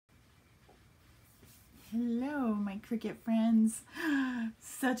Hello, my Cricut friends.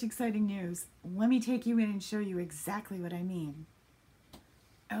 Such exciting news. Let me take you in and show you exactly what I mean.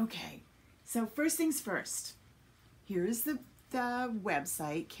 Okay, so first things first. Here's the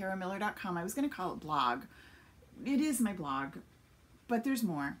website, caramiller.com. I was going to call it blog. It is my blog, but there's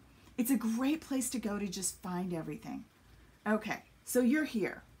more. It's a great place to go to just find everything. Okay, so you're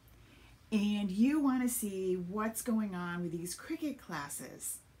here, and you want to see what's going on with these Cricut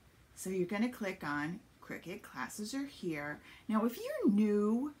classes. So you're going to click on Cricut classes are here. Now, if you're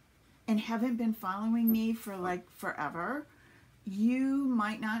new and haven't been following me for like forever, you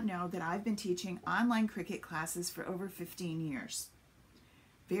might not know that I've been teaching online Cricut classes for over 15 years.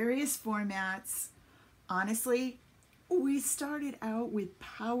 Various formats. Honestly, we started out with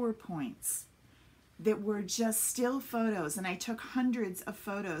PowerPoints that were just still photos, and I took hundreds of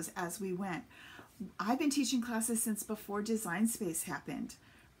photos as we went. I've been teaching classes since before Design Space happened.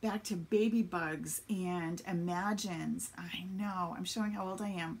 Back to Baby Bugs and Imagines. I know, I'm showing how old I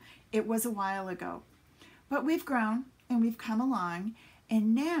am. It was a while ago. But we've grown and we've come along,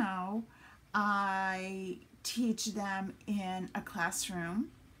 and now I teach them in a classroom,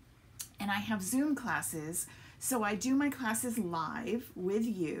 and I have Zoom classes. So I do my classes live with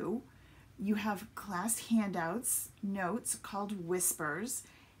you. You have class handouts, notes called whispers.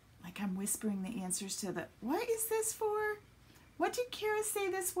 Like I'm whispering the answers to the, what is this for? What did Kara say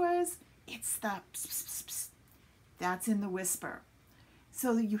this was? It's the pss, pss, pss. That's in the whisper.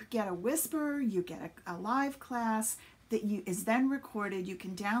 So you get a whisper, you get a live class that is then recorded. You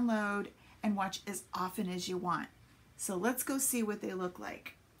can download and watch as often as you want. So let's go see what they look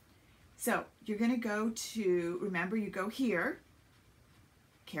like. So you're going to go to, remember, you go here,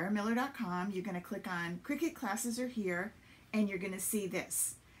 caramiller.com. You're going to click on Cricut classes are here, and you're going to see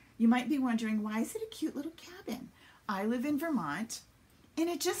this. You might be wondering, why is it a cute little cabin? I live in Vermont, and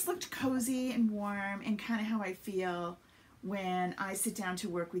it just looked cozy and warm and kind of how I feel when I sit down to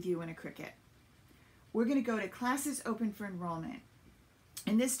work with you in a Cricut. We're going to go to classes open for enrollment,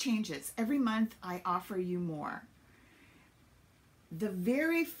 and this changes. Every month I offer you more. The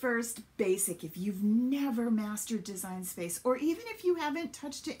very first basic, if you've never mastered Design Space, or even if you haven't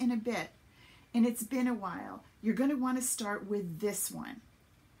touched it in a bit and it's been a while, you're going to want to start with this one.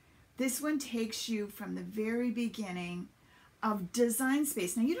 This one takes you from the very beginning of Design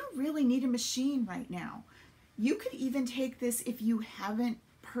Space. Now, you don't really need a machine right now. You could even take this if you haven't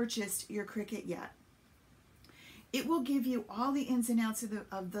purchased your Cricut yet. It will give you all the ins and outs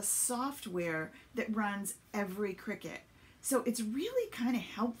of the software that runs every Cricut. So it's really kind of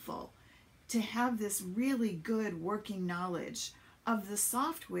helpful to have this really good working knowledge of the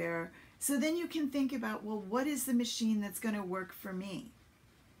software, so then you can think about, well, what is the machine that's going to work for me?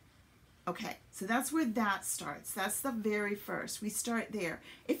 Okay, so that's where that starts. That's the very first. We start there.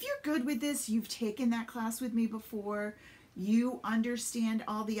 If you're good with this, you've taken that class with me before, you understand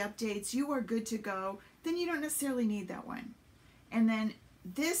all the updates, you are good to go, then you don't necessarily need that one. And then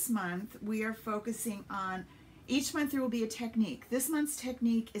this month, we are focusing on, each month there will be a technique. This month's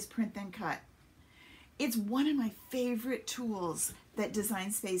technique is print then cut. It's one of my favorite tools that Design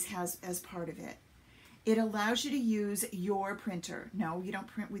Space has as part of it. It allows you to use your printer. No, you don't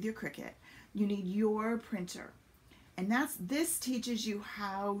print with your Cricut. You need your printer. And this teaches you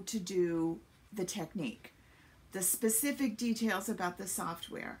how to do the technique, the specific details about the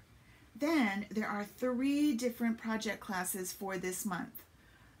software. Then there are 3 different project classes for this month.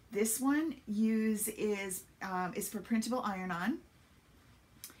 This one is for printable iron-on,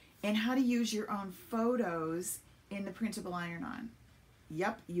 and how to use your own photos in the printable iron-on.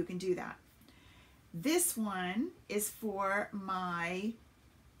 Yep, you can do that. This one is for my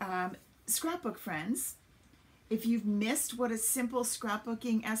scrapbook friends. If you've missed what a simple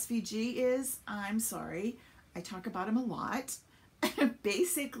scrapbooking SVG is, I'm sorry. I talk about them a lot.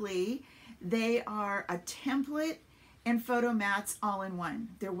 Basically, they are a template and photo mats all in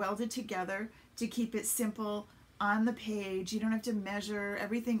one. They're welded together to keep it simple on the page. You don't have to measure.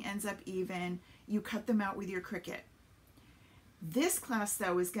 Everything ends up even. You cut them out with your Cricut. This class,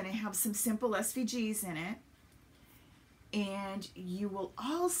 though, is going to have some simple SVGs in it, and you will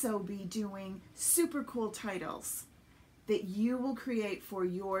also be doing super cool titles that you will create for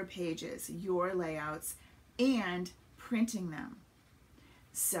your pages, your layouts, and printing them.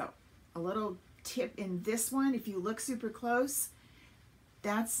 So, a little tip in this one, if you look super close,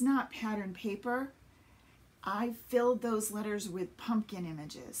 that's not pattern paper. I filled those letters with pumpkin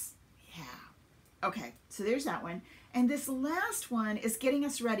images. Yeah. Okay, so there's that one. And this last one is getting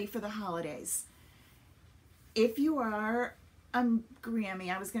us ready for the holidays. If you are a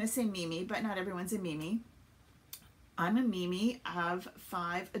Grammy, I was going to say Mimi, but not everyone's a Mimi. I'm a Mimi of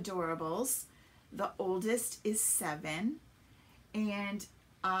 5 adorables The oldest is 7. And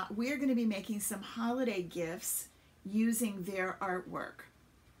we are going to be making some holiday gifts using their artwork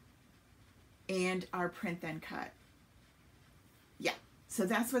and our print then cut. Yeah, so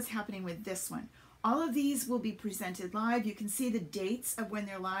that's what's happening with this one. All of these will be presented live. You can see the dates of when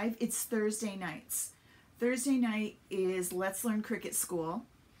they're live. It's Thursday nights. Thursday night is Let's Learn Cricut School.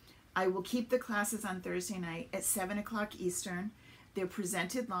 I will keep the classes on Thursday night at 7 o'clock Eastern. They're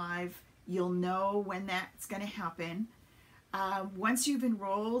presented live. You'll know when that's going to happen. Once you've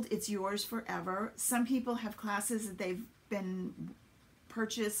enrolled, it's yours forever. Some people have classes that they've been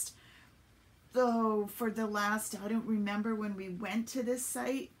purchased, though, for the last, I don't remember when we went to this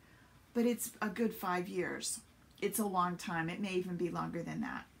site, but it's a good 5 years. It's a long time. It may even be longer than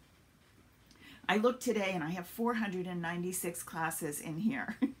that. I looked today and I have 496 classes in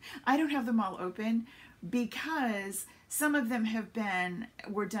here. I don't have them all open because some of them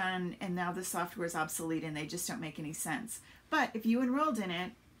were done and now the software is obsolete and they just don't make any sense. But if you enrolled in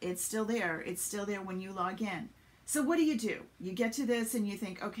it, it's still there. It's still there when you log in. So what do? You get to this and you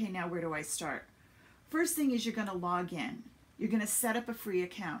think, okay, now where do I start? First thing is you're going to log in. You're going to set up a free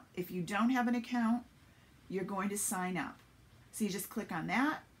account. If you don't have an account, you're going to sign up. So you just click on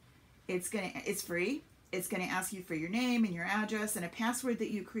that. It's free. It's going to ask you for your name and your address and a password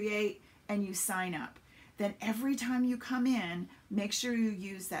that you create, and you sign up. Then every time you come in, make sure you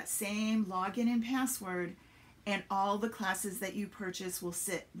use that same login and password, and all the classes that you purchase will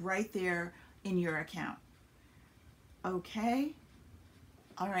sit right there in your account. Okay?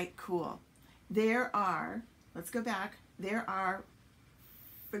 All right, cool. Let's go back. There are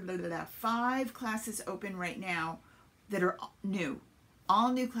 5 classes open right now that are new.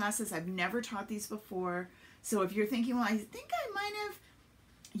 All new classes. I've never taught these before. So if you're thinking, well, I think I might have,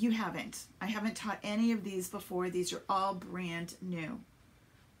 you haven't. I haven't taught any of these before. These are all brand new.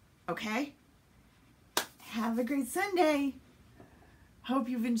 Okay? Have a great Sunday. Hope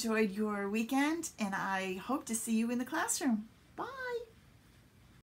you've enjoyed your weekend, and I hope to see you in the classroom. Bye.